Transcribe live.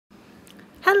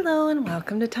Hello and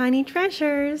welcome to Tiny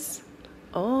Treasures.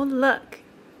 Oh look,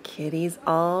 Kitty's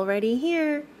already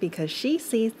here because she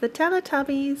sees the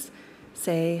Teletubbies.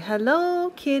 Say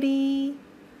hello, Kitty.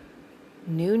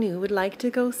 Noo Noo would like to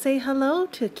go say hello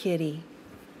to Kitty.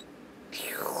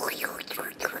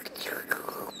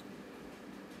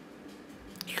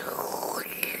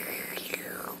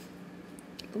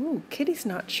 Ooh, Kitty's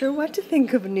not sure what to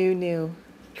think of Noo Noo.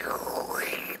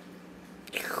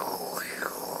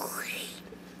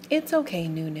 It's okay,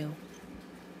 Noo Noo.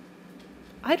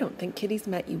 I don't think Kitty's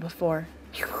met you before.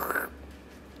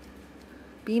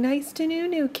 Be nice to Noo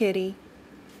Noo, Kitty.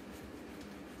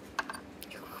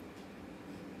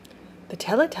 The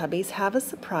Teletubbies have a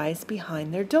surprise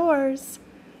behind their doors,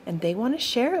 and they want to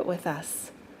share it with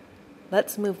us.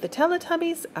 Let's move the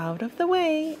Teletubbies out of the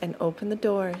way and open the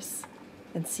doors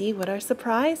and see what our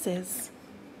surprise is.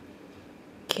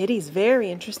 Kitty's very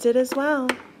interested as well.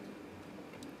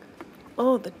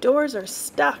 Oh, the doors are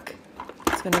stuck.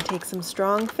 It's going to take some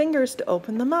strong fingers to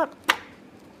open them up.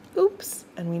 Oops,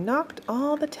 and we knocked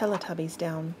all the Teletubbies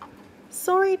down.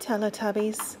 Sorry,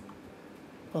 Teletubbies.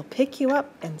 We'll pick you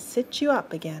up and sit you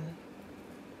up again.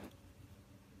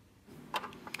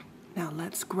 Now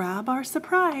let's grab our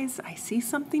surprise. I see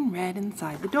something red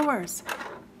inside the doors.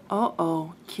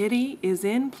 Uh-oh, Kitty is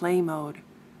in play mode.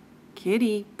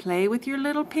 Kitty, play with your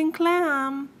little pink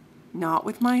lamb, not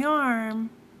with my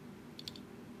arm.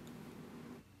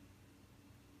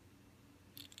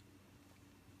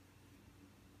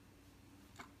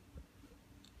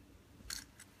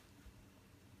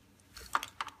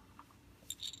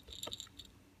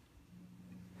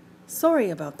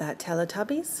 Sorry about that,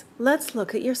 Teletubbies. Let's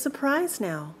look at your surprise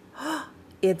now.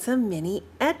 It's a mini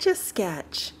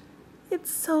Etch-a-Sketch. It's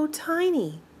so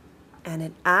tiny, and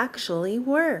it actually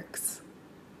works.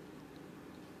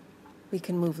 We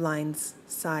can move lines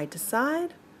side to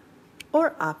side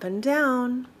or up and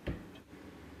down.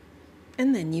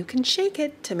 And then you can shake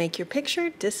it to make your picture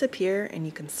disappear and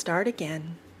you can start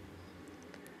again.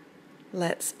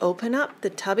 Let's open up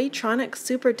the Tubbytronic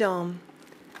Superdome.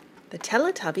 The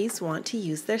Teletubbies want to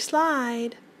use their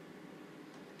slide.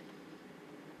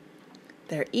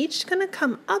 They're each going to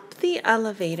come up the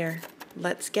elevator.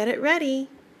 Let's get it ready.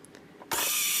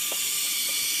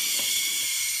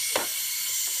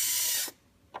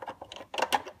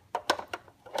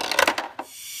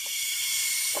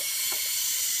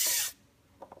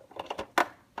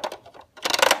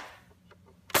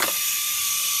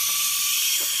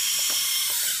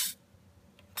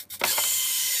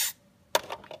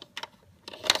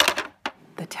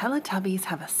 The Teletubbies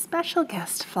have a special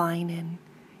guest flying in.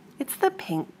 It's the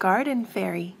Pink Garden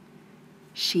Fairy.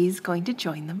 She's going to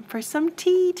join them for some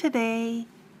tea today.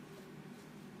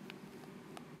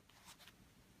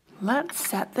 Let's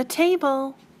set the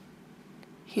table.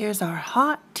 Here's our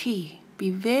hot tea.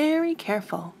 Be very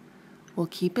careful. We'll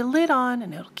keep a lid on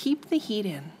and it'll keep the heat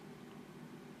in.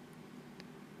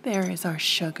 There is our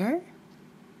sugar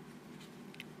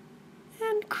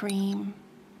and cream.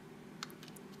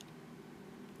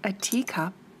 A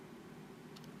teacup,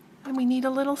 and we need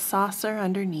a little saucer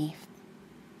underneath.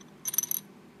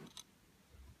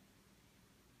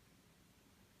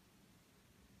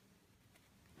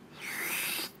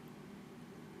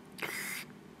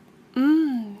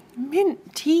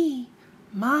 Mint tea,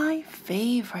 my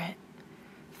favorite.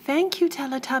 Thank you,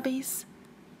 Teletubbies.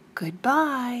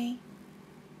 Goodbye.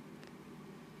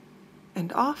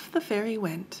 And off the fairy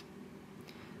went.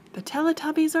 The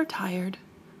Teletubbies are tired,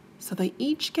 so they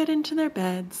each get into their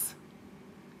beds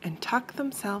and tuck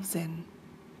themselves in.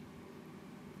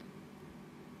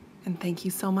 And thank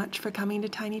you so much for coming to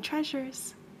Tiny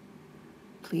Treasures.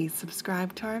 Please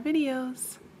subscribe to our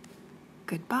videos.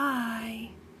 Goodbye.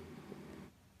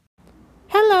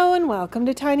 Hello and welcome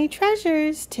to Tiny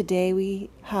Treasures. Today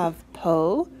we have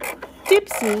Po,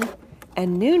 Dipsy,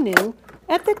 and Noo Noo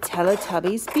at the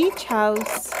Teletubbies Beach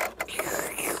House.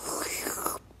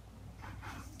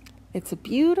 It's a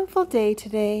beautiful day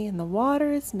today and the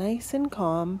water is nice and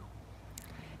calm.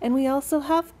 And we also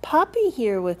have Puppy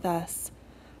here with us.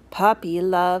 Puppy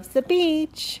loves the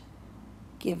beach.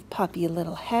 Give Puppy a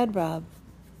little head rub.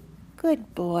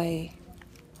 Good boy.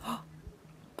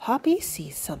 Puppy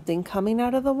sees something coming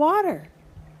out of the water.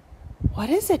 What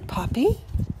is it, Puppy?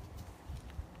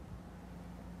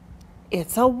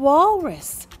 It's a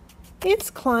walrus. It's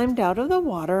climbed out of the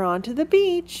water onto the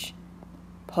beach.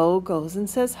 Po goes and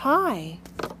says hi.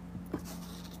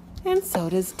 And so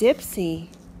does Dipsy.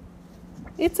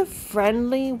 It's a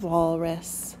friendly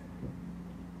walrus.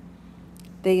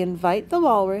 They invite the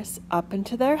walrus up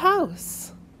into their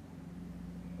house.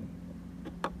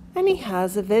 And he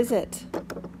has a visit.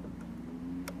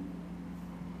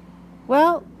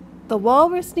 Well, the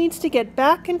walrus needs to get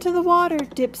back into the water,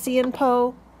 Dipsy and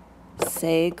Po.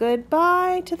 Say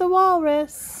goodbye to the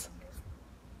walrus.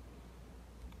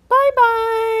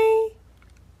 Bye-bye.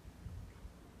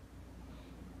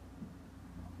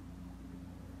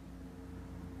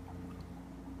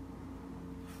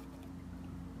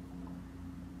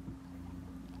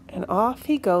 And off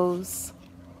he goes.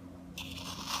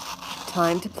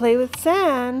 Time to play with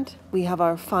sand. We have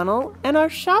our funnel and our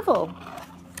shovel.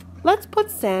 Let's put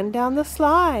sand down the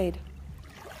slide.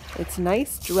 It's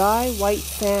nice, dry, white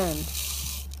sand.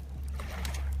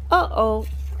 Uh-oh,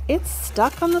 it's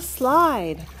stuck on the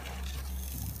slide.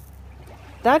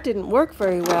 That didn't work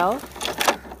very well.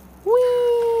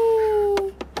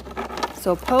 Whee!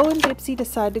 So Po and Dipsy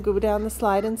decide to go down the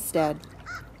slide instead.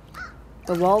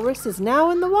 The walrus is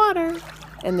now in the water,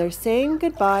 and they're saying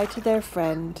goodbye to their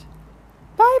friend.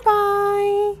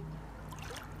 Bye-bye!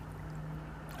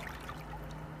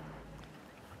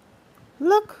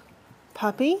 Look,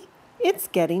 Puppy, it's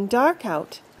getting dark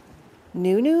out.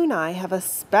 Noo Noo and I have a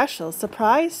special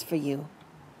surprise for you.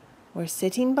 We're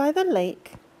sitting by the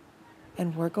lake,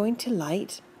 and we're going to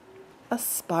light a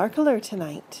sparkler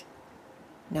tonight.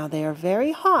 Now they are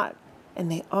very hot,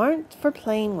 and they aren't for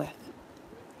playing with.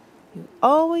 You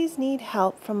always need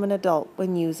help from an adult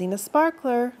when using a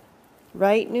sparkler.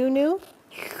 Right, Noo Noo?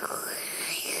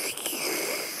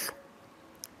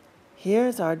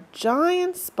 Here's our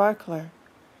giant sparkler.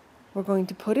 We're going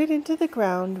to put it into the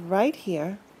ground right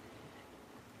here.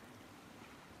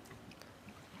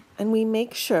 And we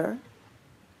make sure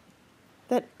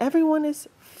that everyone is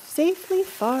safely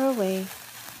far away.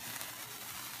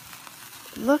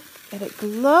 Look at it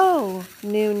glow,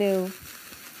 Noo Noo.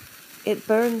 It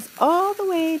burns all the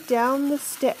way down the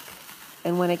stick,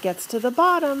 and when it gets to the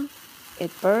bottom, it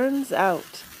burns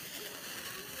out.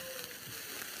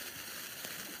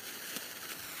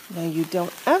 Now you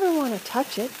don't ever want to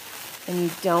touch it, and you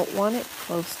don't want it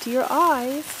close to your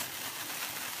eyes.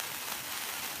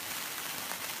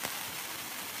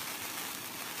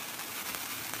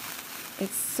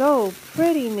 It's so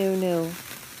pretty, Noo Noo.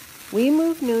 We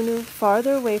moved Noo Noo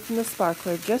farther away from the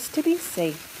sparkler just to be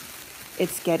safe.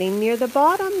 It's getting near the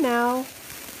bottom now.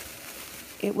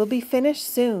 It will be finished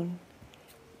soon.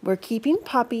 We're keeping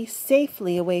Puppy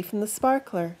safely away from the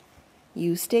sparkler.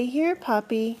 You stay here,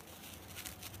 Puppy.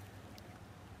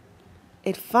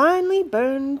 It finally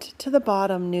burned to the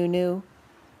bottom, Noo Noo.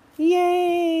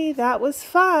 Yay, that was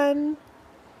fun.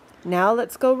 Now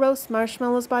let's go roast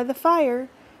marshmallows by the fire.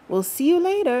 We'll see you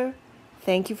later.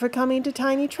 Thank you for coming to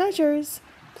Tiny Treasures.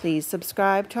 Please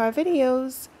subscribe to our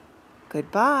videos.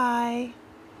 Goodbye.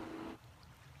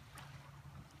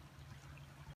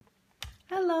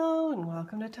 Hello and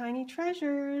welcome to Tiny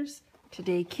Treasures.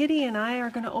 Today Kitty and I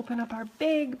are going to open up our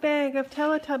big bag of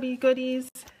Teletubby goodies.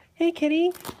 Hey Kitty,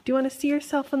 do you want to see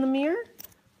yourself in the mirror?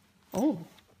 Oh,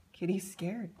 Kitty's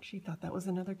scared. She thought that was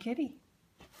another kitty.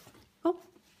 Oh,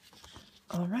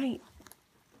 all right.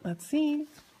 Let's see.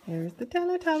 Here's the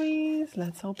Teletubbies.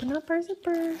 Let's open up our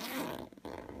zipper.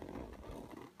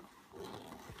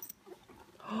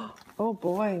 Oh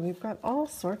boy, we've got all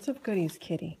sorts of goodies,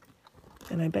 Kitty.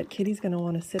 And I bet Kitty's going to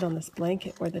want to sit on this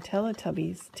blanket where the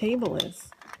Teletubbies table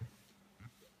is.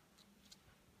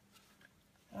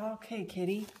 Okay,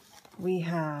 Kitty. We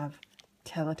have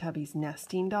Teletubbies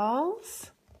nesting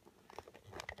dolls.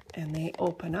 And they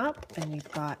open up and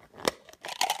we've got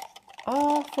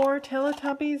all 4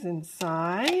 Teletubbies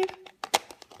inside.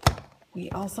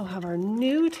 We also have our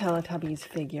new Teletubbies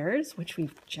figures, which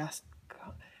we've just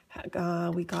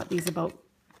got. We got these about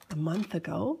a month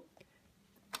ago.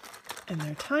 And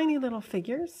they're tiny little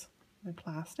figures. They're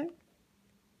plastic.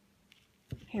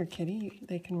 Here, Kitty.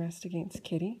 They can rest against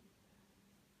Kitty.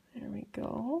 There we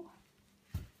go.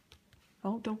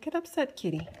 Oh, don't get upset,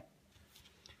 Kitty.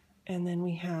 And then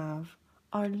we have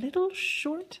our little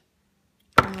short,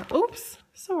 oops,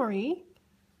 sorry,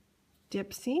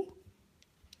 Dipsy.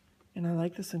 And I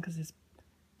like this one because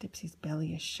Dipsy's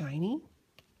belly is shiny.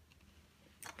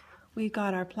 We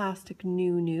got our plastic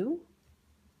Noo Noo.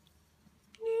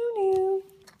 Noo Noo.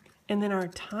 And then our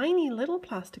tiny little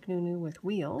plastic Noo Noo with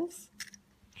wheels.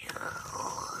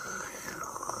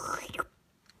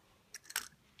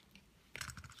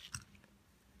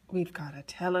 We've got a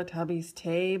Teletubbies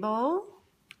table.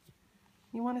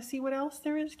 You want to see what else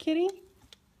there is, Kitty?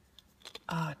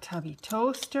 A Tubby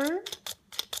toaster.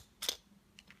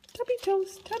 Tubby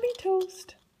toast, Tubby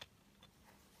toast.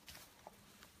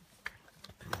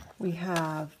 We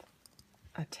have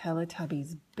a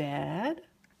Teletubbies bed.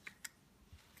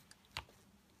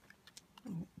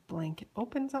 Blanket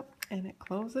opens up and it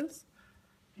closes.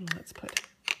 And let's put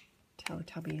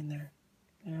Teletubby in there.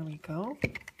 There we go.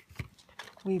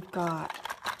 We've got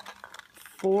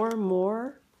 4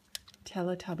 more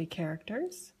Teletubby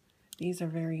characters. These are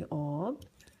very old.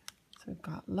 So we've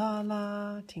got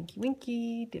Lala, Tinky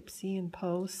Winky, Dipsy, and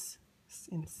Pose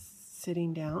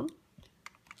sitting down.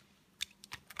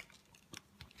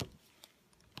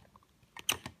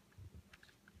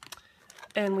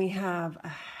 And we have a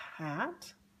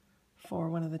hat for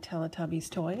one of the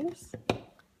Teletubbies toys.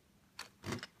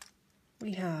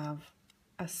 We have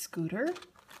a scooter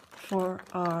for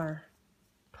our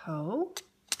Po.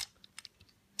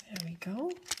 There we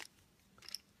go.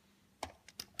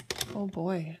 Oh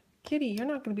boy, Kitty, you're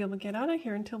not going to be able to get out of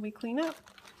here until we clean up.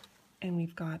 And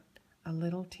we've got a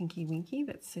little Tinky Winky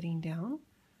that's sitting down,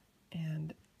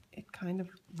 and it kind of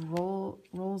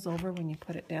rolls over when you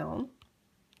put it down,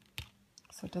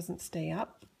 so it doesn't stay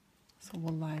up. So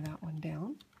we'll lie that one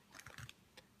down.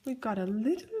 We've got a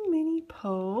little mini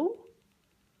Po.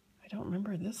 I don't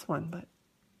remember this one, but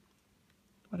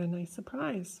what a nice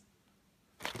surprise.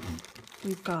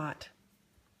 We've got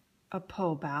a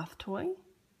Po bath toy.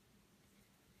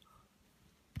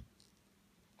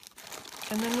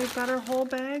 And then we've got our whole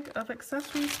bag of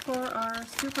accessories for our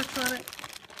Supertronic.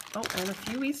 Oh, and a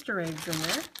few Easter eggs in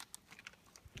there.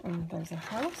 And there's a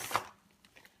house.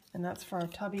 And that's for our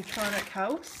Tubbytronic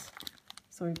house.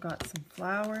 So we've got some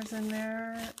flowers in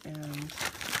there. And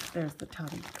there's the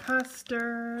Tubby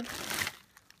custard.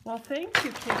 Well, thank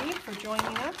you, Kitty, for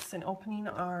joining us and opening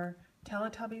our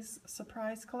Teletubbies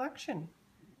surprise collection.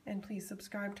 And please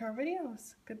subscribe to our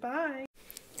videos. Goodbye.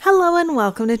 Hello and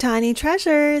welcome to Tiny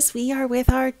Treasures. We are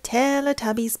with our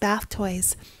Teletubbies bath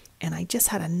toys, and I just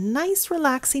had a nice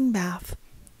relaxing bath.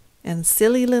 And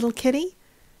silly little Kitty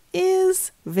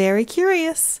is very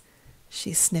curious.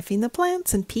 She's sniffing the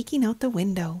plants and peeking out the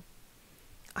window.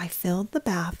 I filled the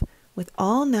bath with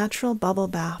all natural bubble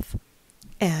bath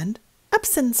and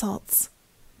Epsom salts.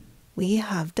 We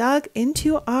have dug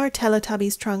into our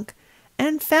Teletubbies trunk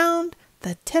and found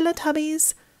the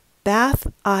Teletubbies Bath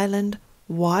Island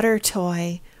water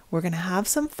toy. We're going to have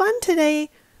some fun today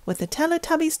with the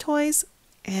Teletubbies toys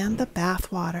and the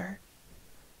bath water.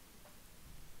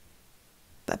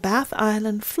 The Bath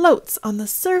Island floats on the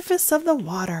surface of the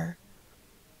water.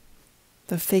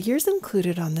 The figures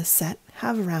included on this set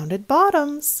have rounded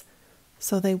bottoms,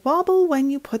 so they wobble when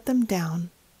you put them down.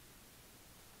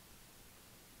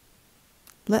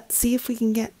 Let's see if we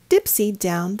can get Dipsy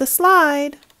down the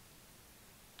slide.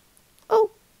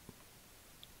 Oh!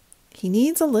 He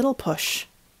needs a little push.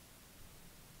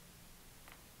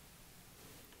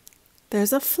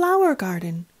 There's a flower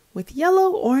garden with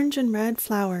yellow, orange, and red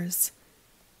flowers.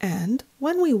 And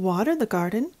when we water the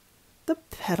garden, the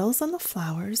petals on the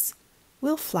flowers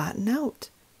will flatten out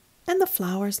and the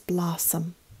flowers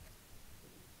blossom.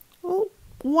 Oh,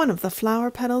 one of the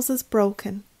flower petals is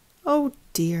broken. Oh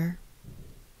dear.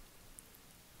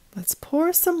 Let's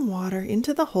pour some water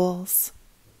into the holes.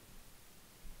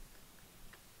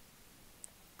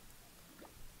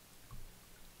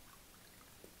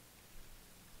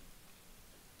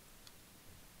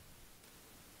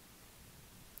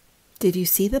 Did you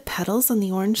see the petals on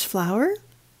the orange flower?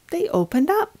 They opened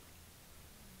up.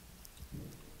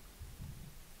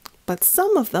 But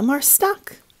some of them are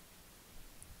stuck.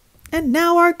 And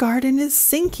now our garden is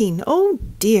sinking. Oh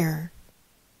dear.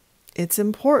 It's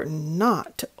important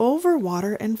not to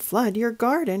overwater and flood your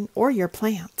garden or your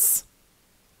plants.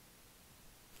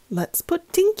 Let's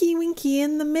put Tinky Winky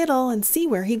in the middle and see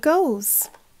where he goes.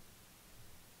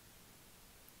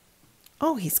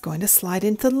 Oh, he's going to slide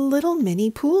into the little mini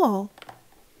pool.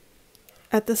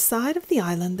 At the side of the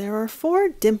island there are 4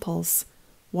 dimples,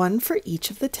 one for each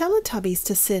of the Teletubbies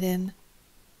to sit in.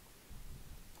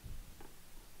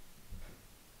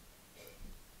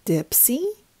 Dipsy.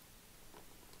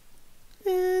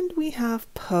 And we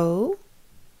have Po.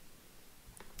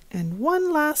 And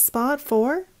one last spot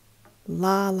for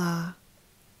Lala.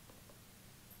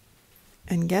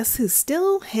 And guess who's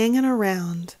still hanging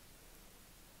around?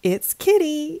 It's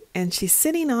Kitty, and she's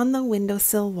sitting on the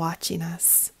windowsill watching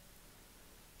us.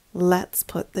 Let's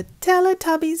put the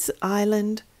Teletubbies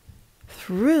island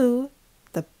through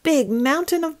the big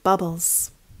mountain of bubbles.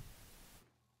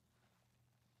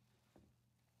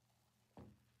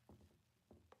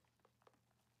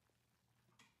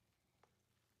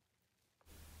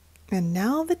 And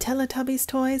now the Teletubbies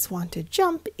toys want to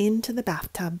jump into the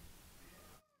bathtub.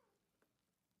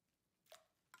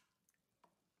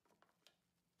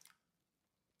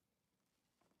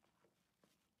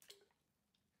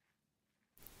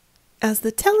 As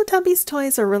the Teletubbies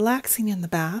toys are relaxing in the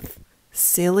bath,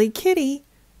 silly Kitty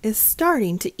is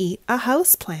starting to eat a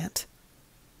houseplant.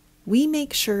 we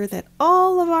make sure that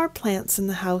all of our plants in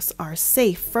the house are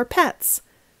safe for pets.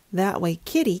 That way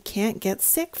Kitty can't get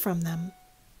sick from them.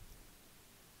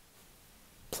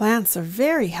 Plants are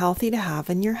very healthy to have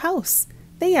in your house.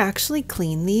 They actually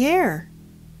clean the air.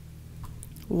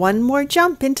 One more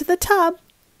jump into the tub.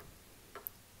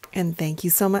 And thank you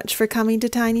so much for coming to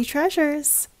Tiny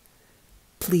Treasures.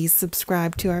 Please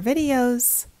subscribe to our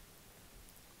videos.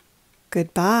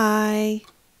 Goodbye.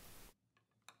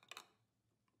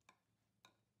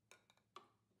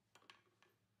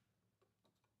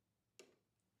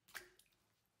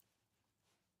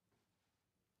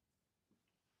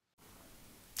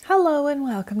 Hello and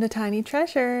welcome to Tiny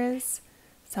Treasures.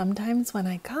 Sometimes when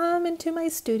I come into my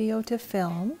studio to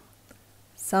film,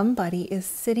 somebody is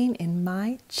sitting in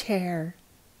my chair.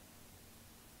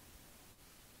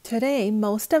 Today,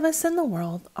 most of us in the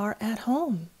world are at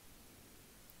home.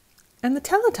 And the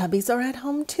Teletubbies are at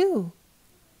home too.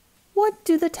 What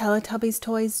do the Teletubbies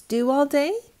toys do all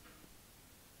day?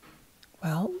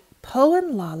 Well, Po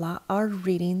and Lala are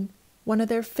reading one of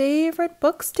their favorite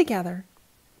books together.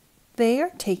 They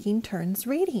are taking turns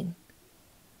reading.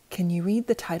 Can you read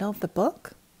the title of the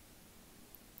book?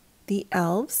 The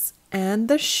Elves and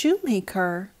the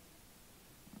Shoemaker.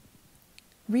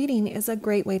 Reading is a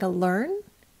great way to learn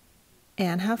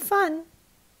and have fun.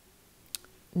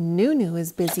 Noo Noo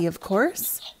is busy, of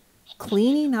course,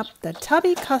 cleaning up the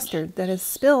tubby custard that is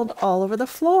spilled all over the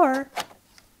floor.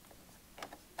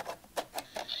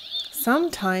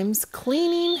 Sometimes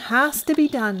cleaning has to be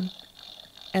done,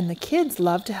 and the kids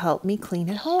love to help me clean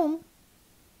at home.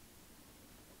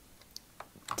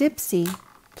 Dipsy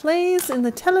plays in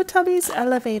the Teletubbies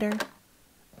elevator,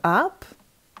 up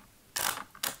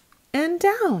and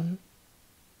down.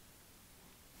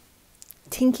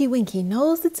 Tinky Winky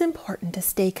knows it's important to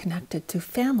stay connected to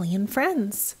family and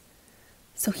friends,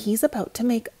 so he's about to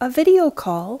make a video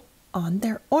call on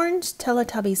their orange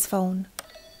Teletubbies phone.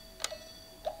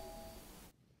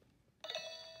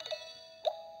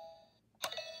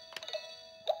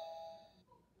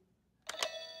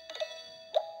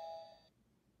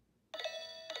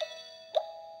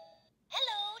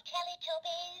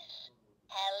 Teletubbies.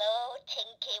 Hello,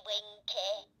 Tinky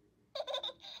Winky.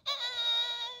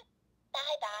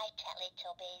 Bye-bye,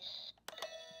 Teletubbies.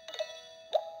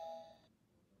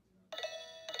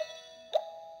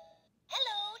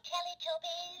 Hello,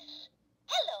 Teletubbies.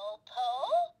 Hello, Po.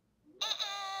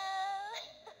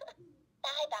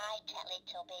 Bye-bye,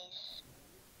 Teletubbies.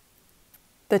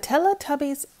 The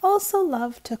Teletubbies also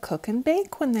love to cook and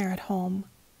bake when they're at home.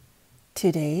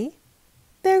 Today,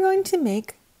 they're going to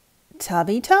make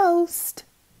Tubby toast.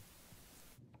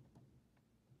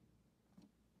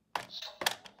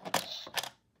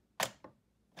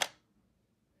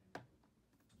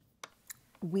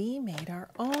 We made our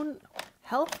own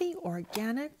healthy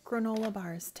organic granola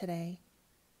bars today.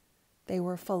 They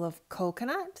were full of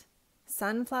coconut,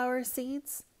 sunflower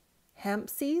seeds,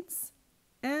 hemp seeds,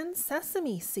 and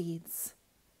sesame seeds.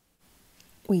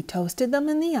 We toasted them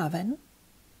in the oven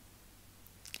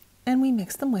and we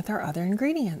mixed them with our other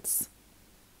ingredients.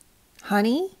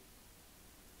 Honey,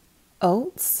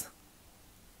 oats,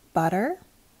 butter,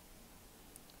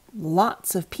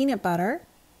 lots of peanut butter,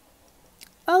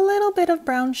 a little bit of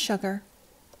brown sugar,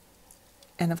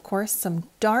 and of course some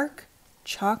dark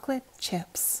chocolate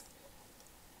chips.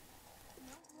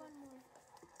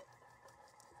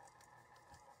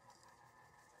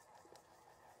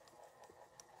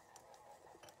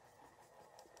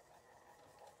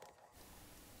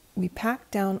 We packed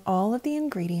down all of the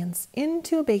ingredients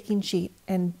into a baking sheet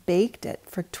and baked it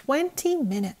for 20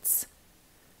 minutes.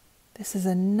 This is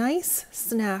a nice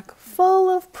snack full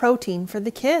of protein for the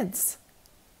kids.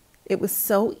 It was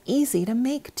so easy to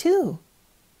make too.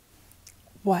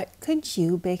 What could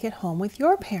you bake at home with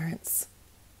your parents?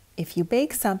 If you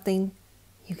bake something,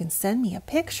 you can send me a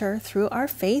picture through our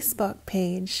Facebook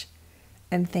page.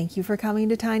 And thank you for coming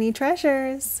to Tiny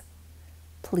Treasures.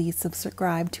 Please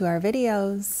subscribe to our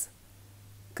videos.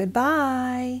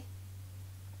 Goodbye.